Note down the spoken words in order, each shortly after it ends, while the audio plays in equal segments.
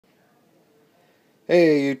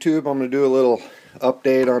Hey YouTube, I'm going to do a little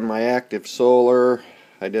update on my active solar.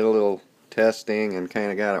 I did a little testing and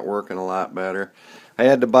kind of got it working a lot better. I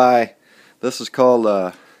had to buy, this is called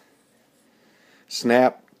a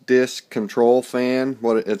snap disc control fan.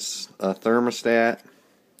 It's a thermostat.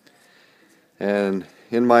 And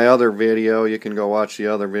in my other video, you can go watch the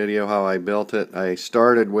other video how I built it. I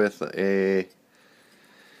started with a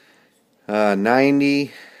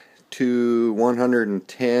 90 to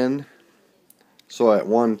 110. So at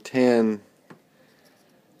 110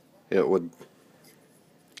 it would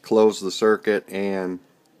close the circuit and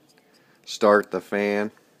start the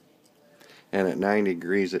fan, and at 90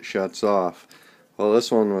 degrees it shuts off. Well,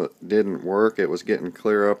 this one didn't work. It was getting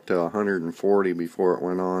clear up to 140 before it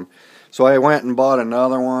went on. So I went and bought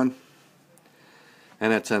another one,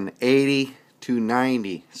 and it's an 80 to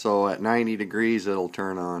 90. So at 90 degrees it'll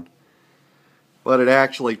turn on. But it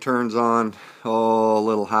actually turns on, a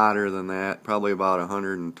little hotter than that, probably about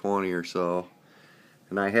 120 or so.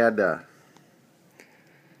 And I had to,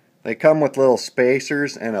 they come with little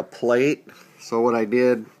spacers and a plate. So what I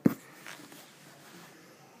did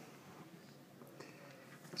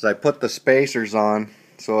is I put the spacers on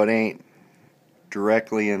so it ain't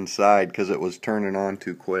directly inside, because it was turning on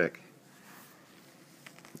too quick.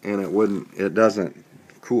 And it doesn't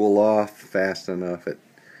cool off fast enough.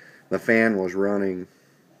 The fan was running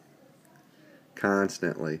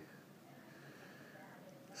constantly.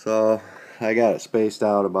 So I got it spaced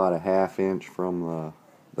out about a ½ inch from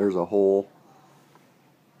there's a hole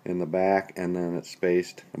in the back, and then it's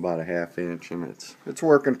spaced about a ½ inch, and it's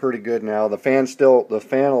working pretty good now. The fan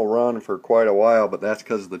will run for quite a while, but that's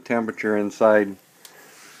because the temperature inside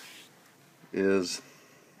is,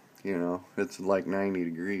 it's like 90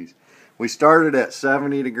 degrees. We started at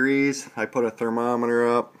 70 degrees. I put a thermometer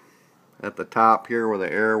up at the top here where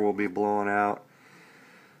the air will be blowing out.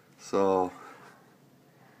 So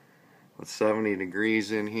with 70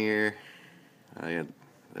 degrees in here,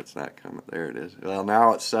 it's not coming. There it is. Well,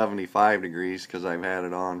 now it's 75 degrees because I've had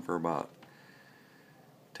it on for about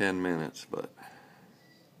 10 minutes.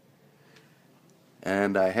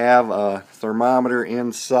 And I have a thermometer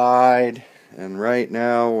inside, and right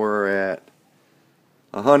now we're at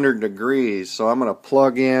 100 degrees. So I'm going to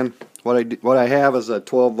plug in. What I have is a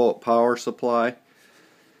 12-volt power supply.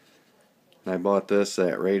 I bought this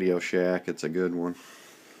at Radio Shack. It's a good one.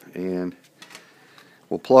 And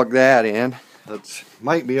we'll plug that in. That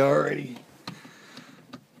might be already.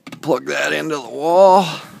 Plug that into the wall.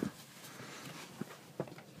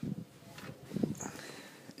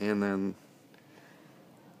 And then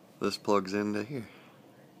this plugs into here.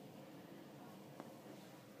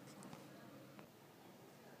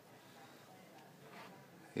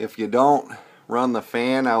 If you don't run the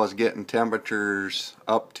fan, I was getting temperatures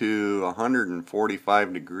up to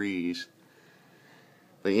 145 degrees.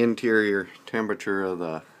 The interior temperature of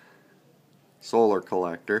the solar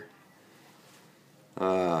collector.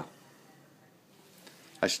 I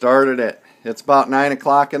started it's about 9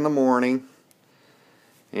 o'clock in the morning,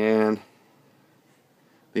 and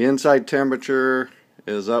the inside temperature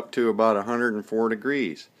is up to about 104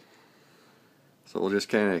 degrees. So we'll just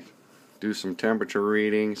kind of do some temperature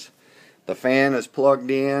readings. The fan is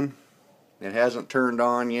plugged in. It hasn't turned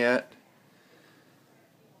on yet.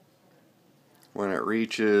 When it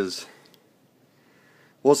reaches,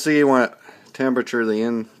 we'll see what temperature the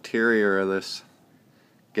interior of this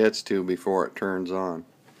gets to before it turns on.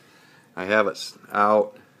 I have it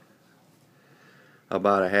out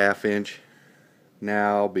about a ½ inch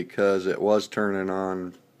now because it was turning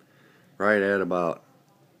on right at about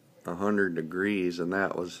 100 degrees, and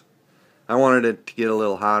I wanted it to get a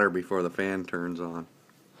little hotter before the fan turns on.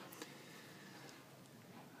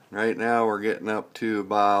 Right now we're getting up to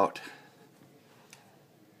about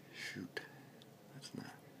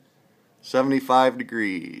 75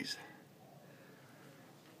 degrees.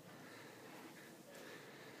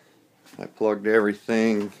 I plugged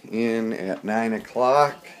everything in at 9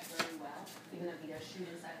 o'clock,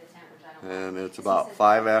 and it's about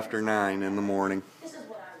 5 after 9 in the morning. This is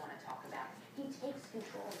what I want to talk about. He takes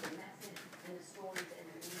control of the message and the stories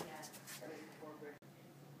and the media.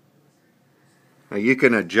 Now you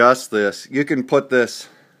can adjust this. You can put this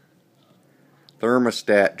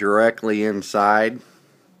thermostat directly inside,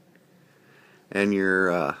 and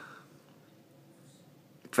your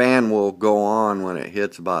fan will go on when it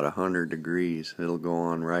hits about 100 degrees. It'll go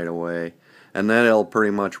on right away, and then it'll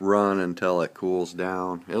pretty much run until it cools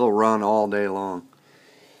down. It'll run all day long.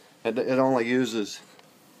 It only uses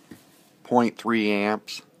 0.3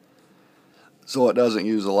 amps, so it doesn't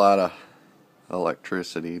use a lot of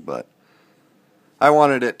electricity, but I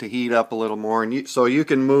wanted it to heat up a little more, and so you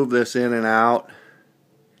can move this in and out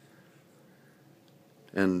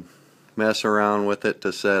and mess around with it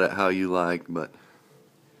to set it how you like, but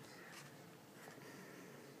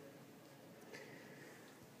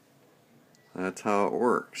that's how it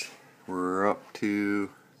works. We're up to,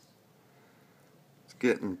 it's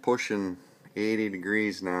getting pushing 80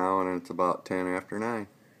 degrees now, and it's about 10 after 9.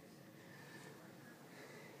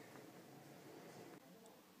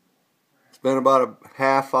 It's been about a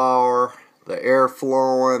half hour. The air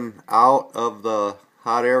flowing out of the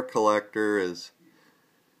hot air collector is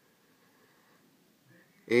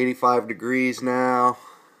 85 degrees now.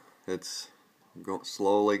 It's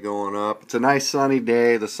slowly going up. It's a nice sunny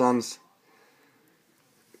day. The sun's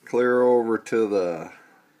clear over to the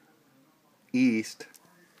east.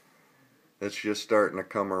 It's just starting to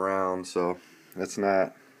come around, so it's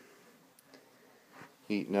not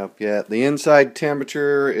heating up yet. The inside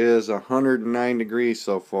temperature is 109 degrees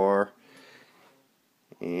so far,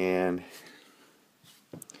 and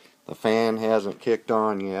the fan hasn't kicked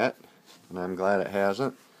on yet, and I'm glad it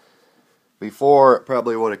hasn't. Before, it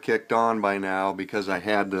probably would have kicked on by now because I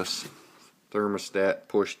had this thermostat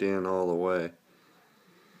pushed in all the way.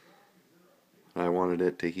 I wanted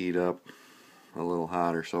it to heat up a little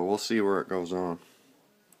hotter, so we'll see where it goes on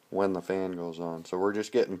when the fan goes on. So we're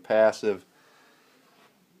just getting passive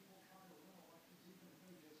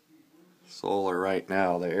solar right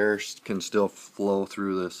now. The air can still flow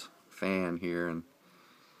through this fan here, and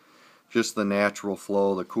just the natural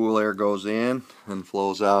flow. The cool air goes in and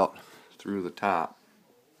flows out through the top.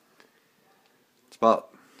 It's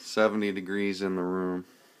about 70 degrees in the room.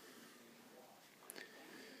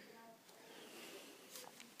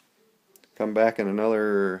 Come back in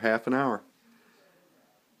another half an hour,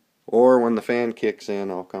 or when the fan kicks in,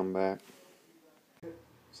 I'll come back.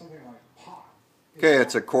 Okay,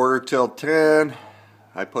 it's 9:45.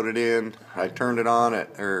 I put it in. I turned it on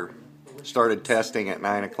or started testing at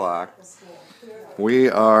 9 o'clock. We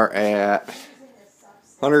are at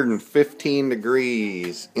 115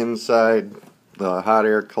 degrees inside the hot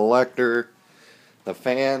air collector. The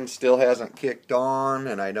fan still hasn't kicked on,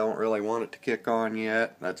 and I don't really want it to kick on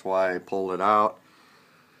yet. That's why I pulled it out.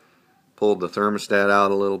 Pulled the thermostat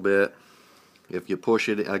out a little bit. If you push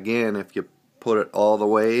it again, if you put it all the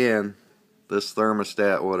way in, this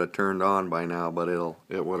thermostat would have turned on by now, but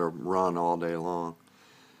it would have run all day long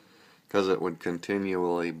because it would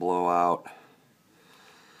continually blow out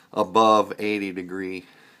above 80 degree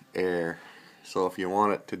air. So if you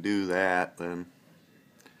want it to do that, then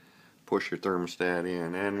push your thermostat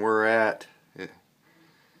in. And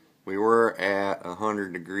we were at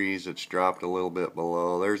 100 degrees. It's dropped a little bit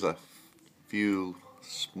below. There's a few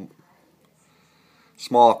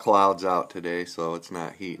small clouds out today, so it's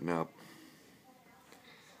not heating up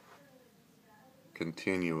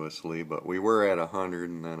continuously, but we were at 100,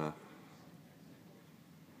 and then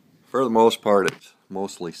for the most part it's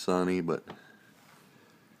mostly sunny, but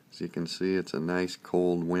as you can see, it's a nice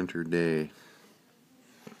cold winter day.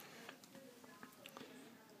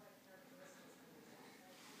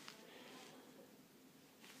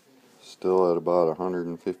 Still at about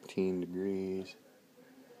 115 degrees,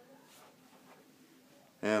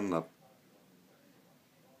 and the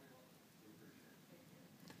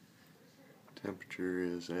temperature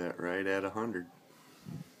is right at 100.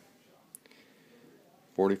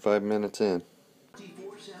 45 minutes in.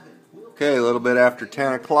 Okay, a little bit after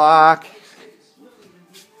 10 o'clock.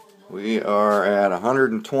 We are at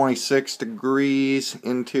 126 degrees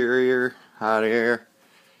interior, hot air.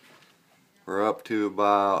 We're up to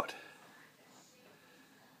about,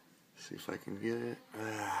 see if I can get it.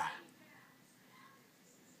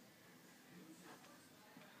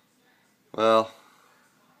 Well,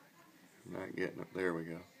 I'm not getting it. There we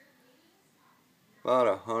go. About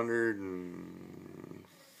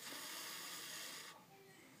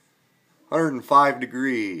 105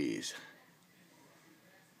 degrees.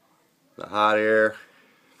 The hot air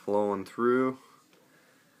flowing through,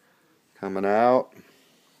 coming out,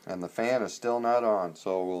 and the fan is still not on,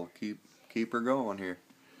 so we'll keep her going here,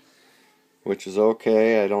 which is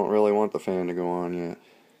okay. I don't really want the fan to go on yet.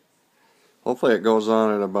 Hopefully it goes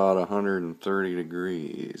on at about 130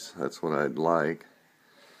 degrees. That's what I'd like.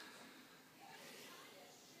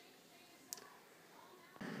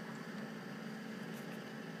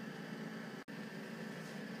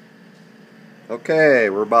 Okay,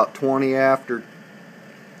 we're about 20 after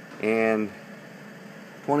 10.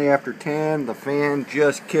 The fan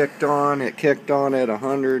just kicked on. It kicked on at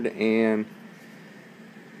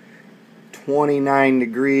 129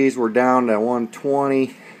 degrees. We're down to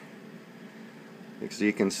 120. As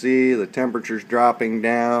you can see, the temperature's dropping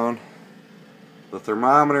down. The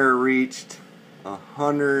thermometer reached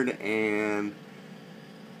 110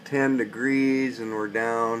 10 degrees and we're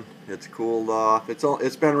down. It's cooled off.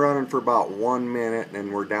 It's been running for about 1 minute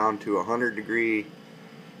and we're down to 100-degree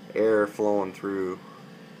air flowing through.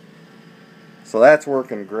 So that's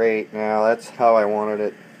working great now. That's how I wanted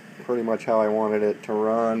it, pretty much how I wanted it to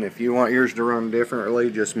run. If you want yours to run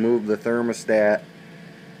differently, just move the thermostat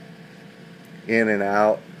in and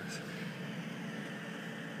out.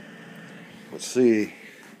 Let's see.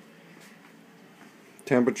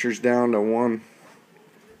 Temperature's down to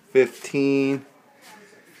 115.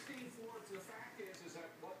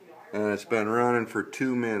 And it's been running for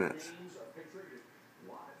 2 minutes.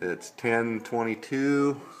 It's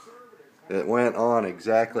 10:22. It went on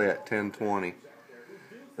exactly at 10:20.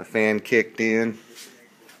 The fan kicked in.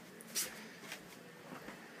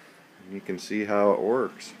 You can see how it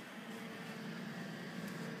works.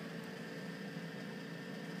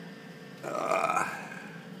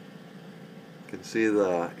 You can see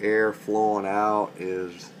the air flowing out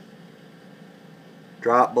is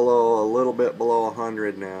dropped below, a little bit below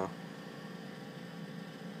 100 now.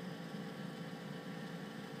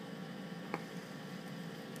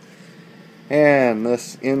 And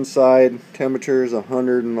this inside temperature is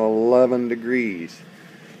 111 degrees.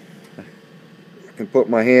 I can put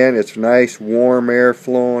my hand, it's nice warm air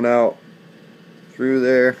flowing out through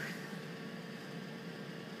there.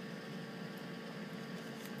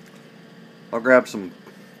 I'll grab some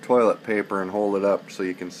toilet paper and hold it up so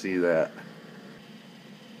you can see that.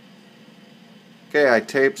 Okay, I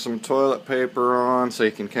taped some toilet paper on so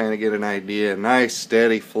you can kind of get an idea. Nice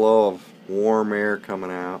steady flow of warm air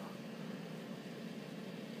coming out.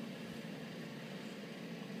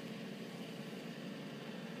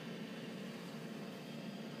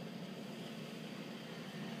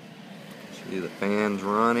 See the fans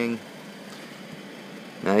running.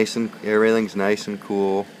 Nice, and everything's nice and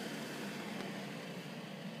cool.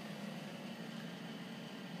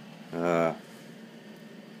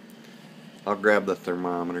 I'll grab the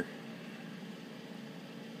thermometer.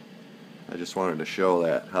 I just wanted to show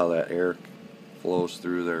that, how that air flows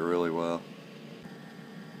through there really well.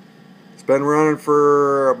 It's been running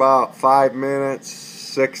for about 5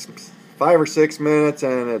 minutes, 5 or 6 minutes,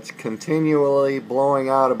 and it's continually blowing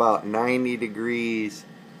out about 90 degrees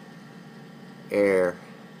air.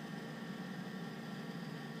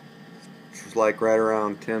 It's like right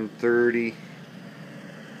around 10:30.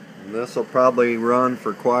 And this will probably run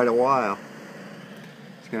for quite a while.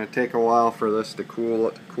 It's going to take a while for this to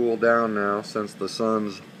cool down now, since the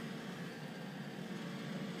sun's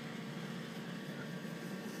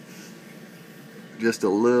just a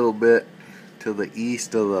little bit to the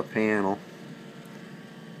east of the panel.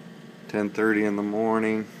 10:30 in the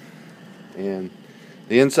morning, and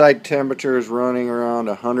the inside temperature is running around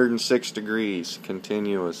 106 degrees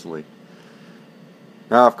continuously.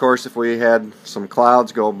 Now, of course, if we had some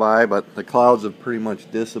clouds go by, but the clouds have pretty much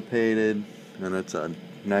dissipated, and it's a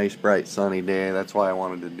nice, bright, sunny day. That's why I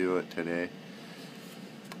wanted to do it today.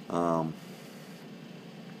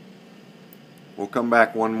 We'll come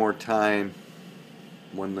back one more time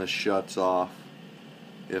when this shuts off,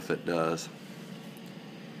 if it does.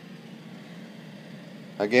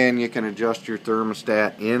 Again, you can adjust your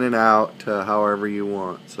thermostat in and out to however you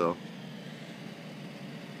want. So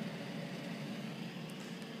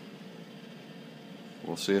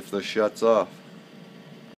we'll see if this shuts off.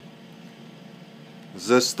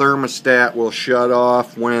 This thermostat will shut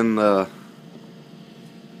off when the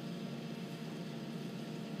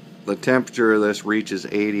temperature of this reaches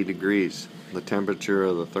 80 degrees. The temperature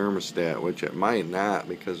of the thermostat, which it might not,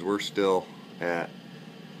 because we're still at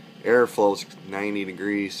airflow's 90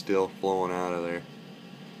 degrees still flowing out of there.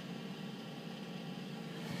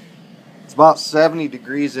 It's about 70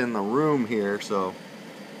 degrees in the room here, so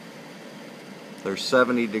there's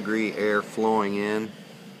 70-degree air flowing in,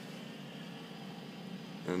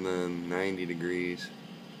 and then 90 degrees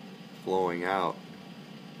flowing out.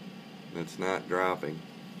 It's not dropping.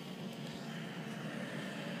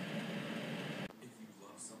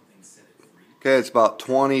 Okay, it's about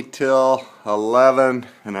 20 till 11,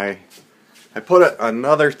 and I put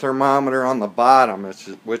another thermometer on the bottom,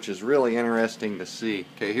 which is really interesting to see.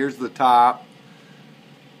 Okay, here's the top.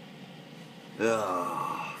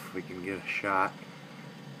 If we can get a shot.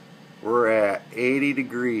 We're at 80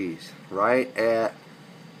 degrees, right at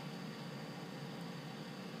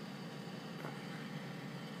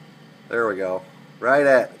there we go. Right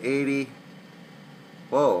at 80.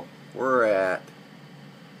 Whoa, we're at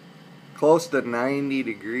close to 90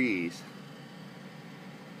 degrees.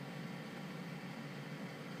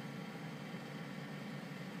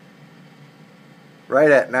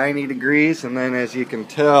 Right at 90 degrees, and then as you can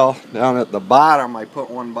tell down at the bottom, I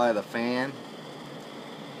put one by the fan.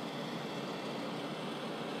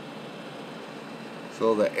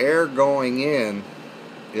 So the air going in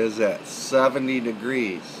is at 70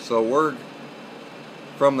 degrees. So we're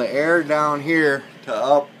from the air down here to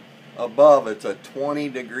up above, it's a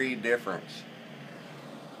 20-degree difference.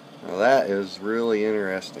 Now that is really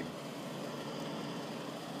interesting.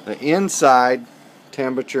 The inside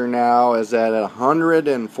temperature now is at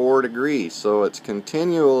 104 degrees, so it's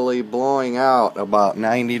continually blowing out about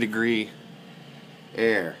 90-degree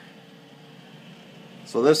air.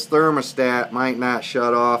 So this thermostat might not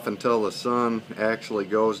shut off until the sun actually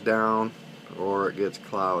goes down or it gets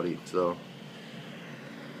cloudy. So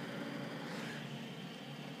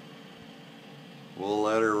we'll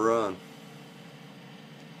let her run.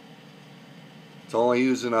 It's only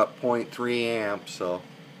using up 0.3 amps, so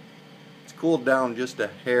it's cooled down just a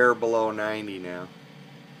hair below 90 now.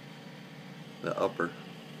 The upper.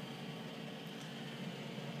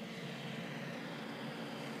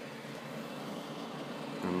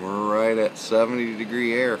 And we're right at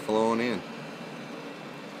 70-degree air flowing in.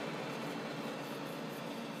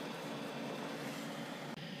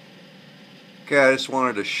 Okay, I just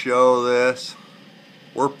wanted to show this.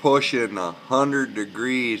 We're pushing 100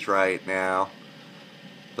 degrees right now.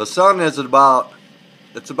 The sun is at about,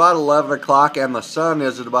 it's about 11 o'clock, and the sun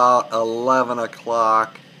is at about 11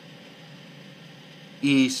 o'clock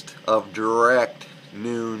east of direct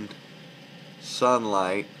noon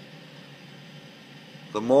sunlight.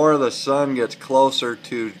 The more the sun gets closer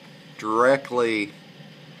to directly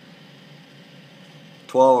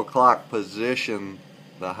 12 o'clock position,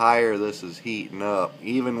 the higher this is heating up,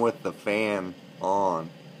 even with the fan on.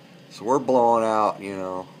 So we're blowing out, you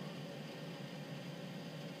know,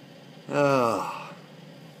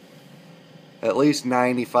 at least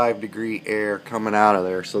 95-degree air coming out of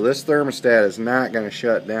there. So this thermostat is not going to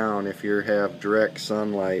shut down if you have direct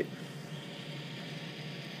sunlight.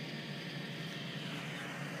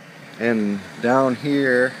 And down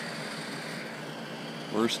here,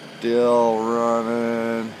 we're still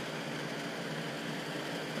running.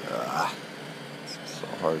 It's so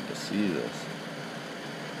hard to see this.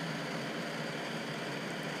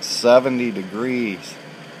 70 degrees.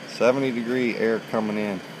 70-degree air coming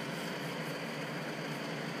in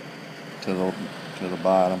to the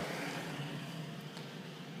bottom.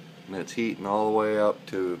 And it's heating all the way up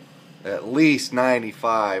to at least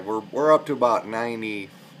 95. We're up to about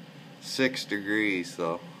 96 degrees,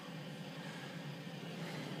 so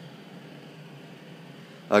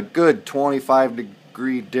a good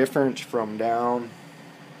 25-degree difference from the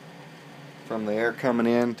air coming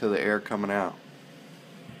in to the air coming out.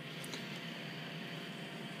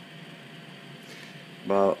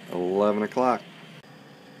 About 11 o'clock.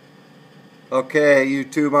 Okay,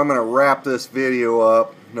 YouTube, I'm going to wrap this video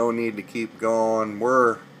up. No need to keep going.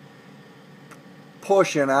 We're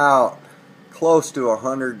pushing out close to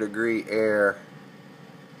 100-degree air,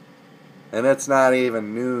 and it's not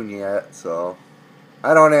even noon yet, so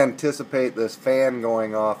I don't anticipate this fan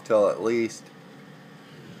going off till at least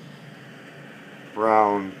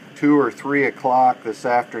around 2 or 3 o'clock this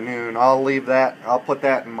afternoon. I'll leave that, I'll put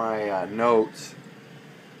that in my notes.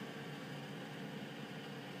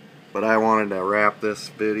 But I wanted to wrap this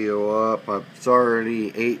video up. It's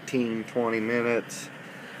already 18-20 minutes.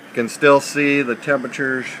 You can still see the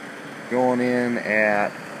temperatures going in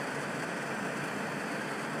at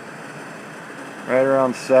right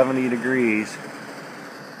around 70 degrees.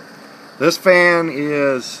 This fan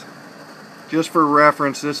is, just for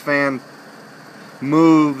reference, this fan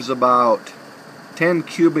moves about 10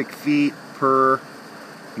 cubic feet per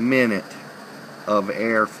minute of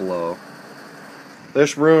airflow.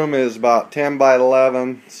 This room is about 10 by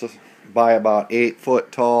 11 by about 8 foot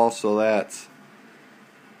tall, so that's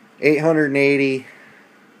 880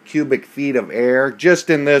 cubic feet of air just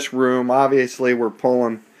in this room. Obviously we're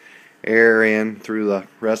pulling air in through the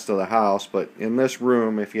rest of the house, but in this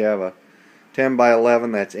room, if you have a 10 by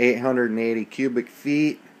 11, that's 880 cubic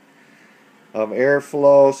feet of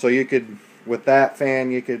airflow. So you could, with that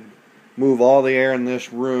fan, you could move all the air in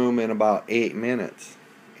this room in about 8 minutes,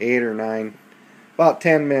 8 or 9, about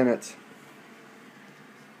 10 minutes.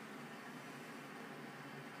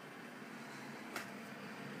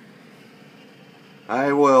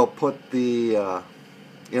 I will put the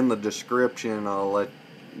in the description. I'll let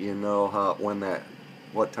you know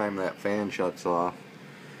what time that fan shuts off.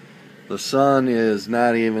 The sun is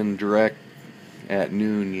not even direct at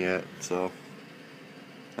noon yet, so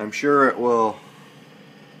I'm sure it will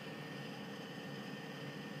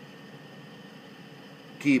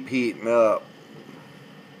keep heating up.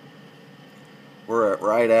 We're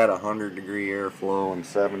right at 100-degree airflow and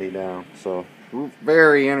 70 down, so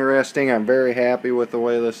very interesting. I'm very happy with the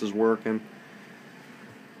way this is working,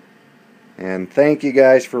 And thank you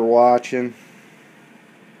guys for watching.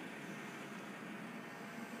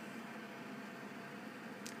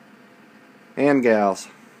 And gals.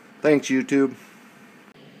 Thanks, YouTube.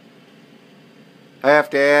 I have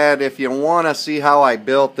to add, if you want to see how I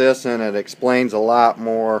built this, and it explains a lot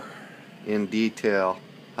more in detail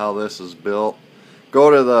how this is built, go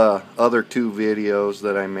to the other two videos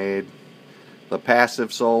that I made. The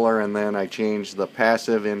passive solar, and then I changed the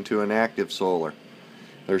passive into an active solar.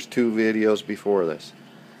 There's two videos before this.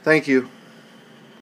 Thank you.